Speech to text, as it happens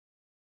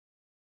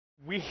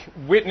We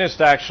witnessed,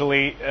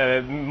 actually,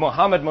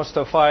 Mohammad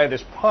Mostafaei,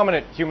 this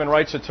prominent human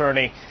rights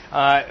attorney,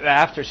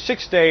 after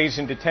 6 days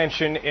in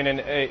detention in an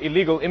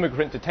illegal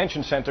immigrant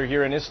detention center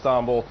here in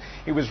Istanbul.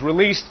 He was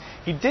released.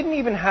 He didn't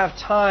even have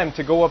time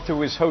to go up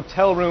to his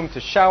hotel room to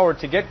shower,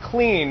 to get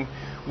clean,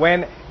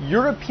 when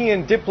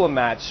European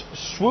diplomats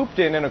swooped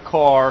in a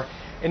car,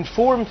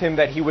 informed him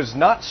that he was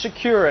not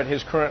secure at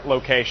his current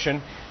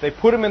location. They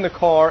put him in the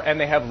car and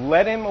they have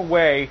led him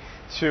away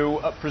to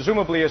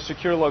presumably a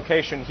secure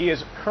location. He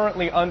is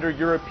currently under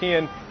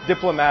European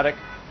diplomatic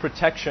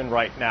protection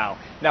right now.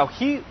 Now,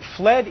 he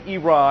fled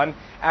Iran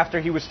after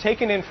he was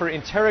taken in for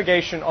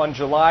interrogation on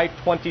July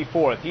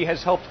 24th. He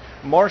has helped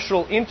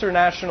marshal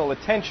international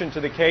attention to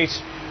the case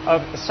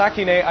of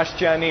Sakineh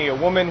Ashtiani, a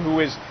woman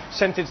who is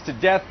sentenced to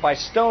death by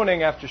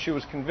stoning after she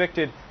was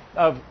convicted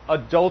of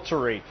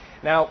adultery.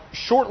 Now,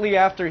 shortly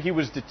after he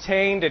was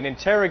detained and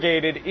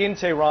interrogated in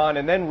Tehran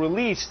and then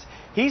released,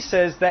 he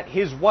says that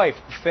his wife,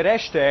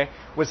 Fereshteh,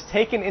 was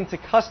taken into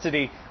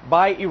custody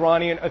by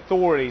Iranian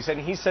authorities, and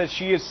he says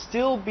she is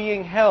still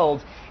being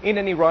held in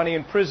an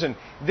Iranian prison.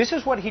 This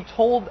is what he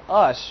told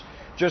us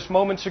just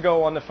moments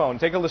ago on the phone.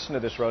 Take a listen to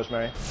this,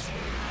 Rosemary.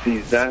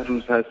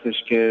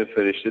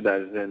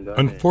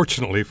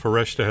 Unfortunately,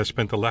 Fereshteh has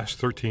spent the last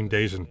 13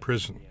 days in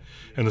prison,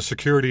 in the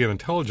security and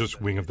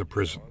intelligence wing of the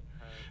prison,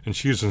 and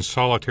she is in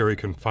solitary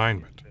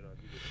confinement.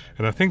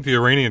 And I think the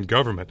Iranian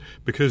government,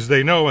 because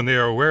they know and they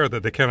are aware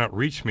that they cannot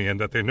reach me and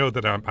that they know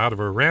that I'm out of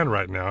Iran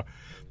right now,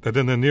 that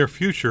in the near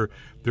future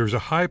there's a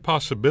high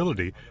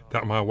possibility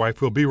that my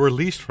wife will be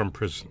released from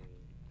prison.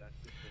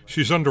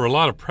 She's under a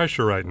lot of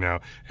pressure right now,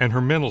 and her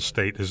mental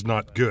state is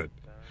not good.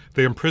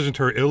 They imprisoned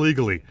her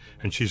illegally,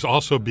 and she's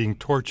also being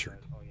tortured.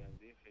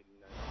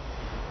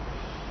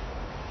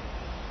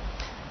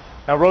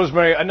 Now,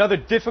 Rosemary, another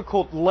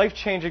difficult,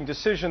 life-changing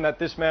decision that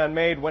this man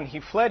made when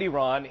he fled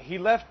Iran. He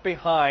left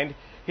behind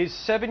his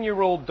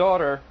 7-year-old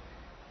daughter,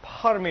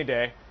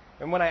 Parmide.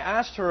 And when I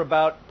asked her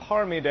about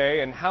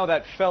Parmide and how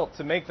that felt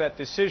to make that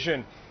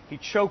decision, he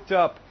choked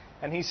up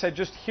and he said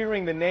just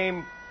hearing the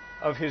name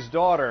of his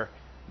daughter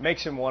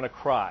makes him want to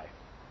cry.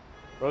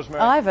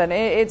 Rosemary? Ivan,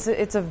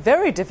 it's a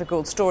very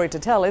difficult story to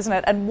tell, isn't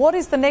it? And what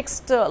is the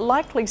next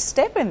likely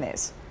step in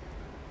this?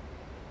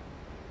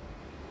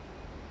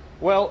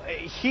 Well,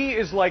 he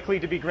is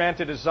likely to be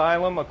granted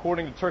asylum,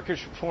 according to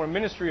Turkish Foreign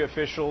Ministry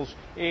officials,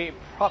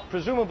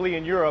 presumably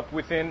in Europe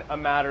within a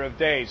matter of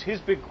days. His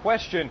big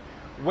question,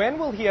 when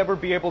will he ever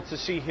be able to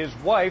see his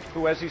wife,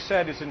 who, as he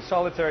said, is in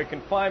solitary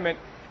confinement,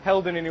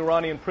 held in an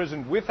Iranian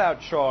prison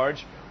without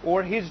charge,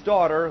 or his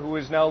daughter, who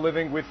is now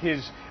living with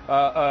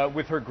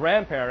her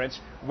grandparents,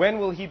 when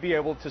will he be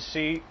able to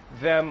see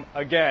them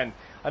again?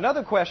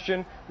 Another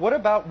question, what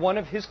about one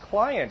of his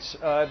clients,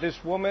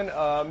 this woman,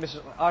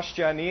 Mrs.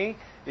 Ashtiani,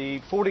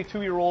 the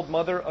 42-year-old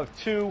mother of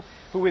two,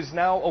 who is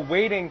now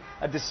awaiting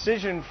a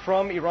decision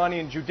from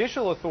Iranian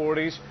judicial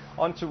authorities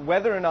onto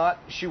whether or not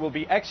she will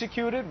be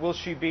executed. Will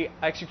she be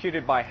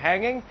executed by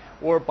hanging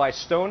or by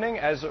stoning,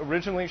 as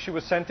originally she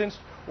was sentenced,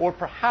 or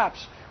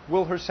perhaps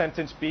will her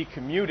sentence be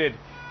commuted?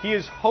 He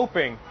is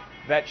hoping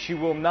that she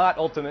will not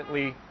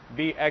ultimately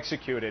be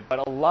executed.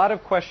 But a lot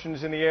of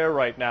questions in the air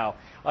right now.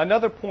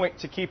 Another point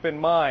to keep in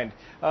mind,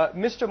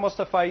 Mr.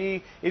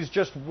 Mostafaei is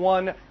just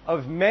one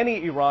of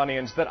many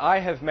Iranians that I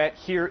have met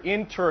here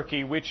in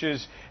Turkey, which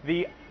is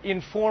the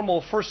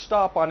informal first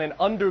stop on an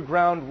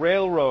underground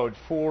railroad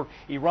for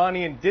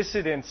Iranian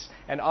dissidents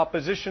and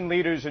opposition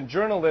leaders and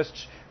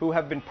journalists who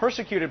have been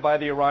persecuted by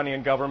the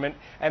Iranian government,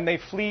 and they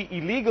flee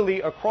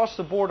illegally across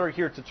the border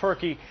here to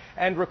Turkey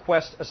and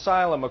request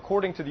asylum.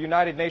 According to the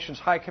United Nations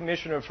High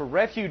Commissioner for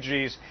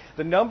Refugees,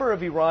 the number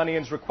of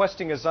Iranians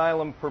requesting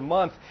asylum per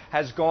month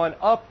has gone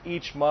up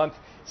each month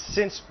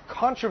since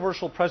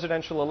controversial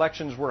presidential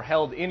elections were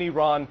held in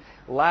Iran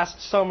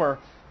last summer.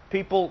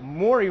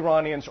 More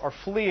Iranians are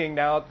fleeing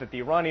now that the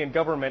Iranian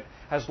government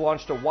has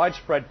launched a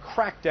widespread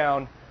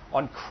crackdown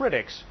on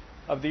critics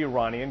of the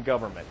Iranian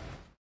government.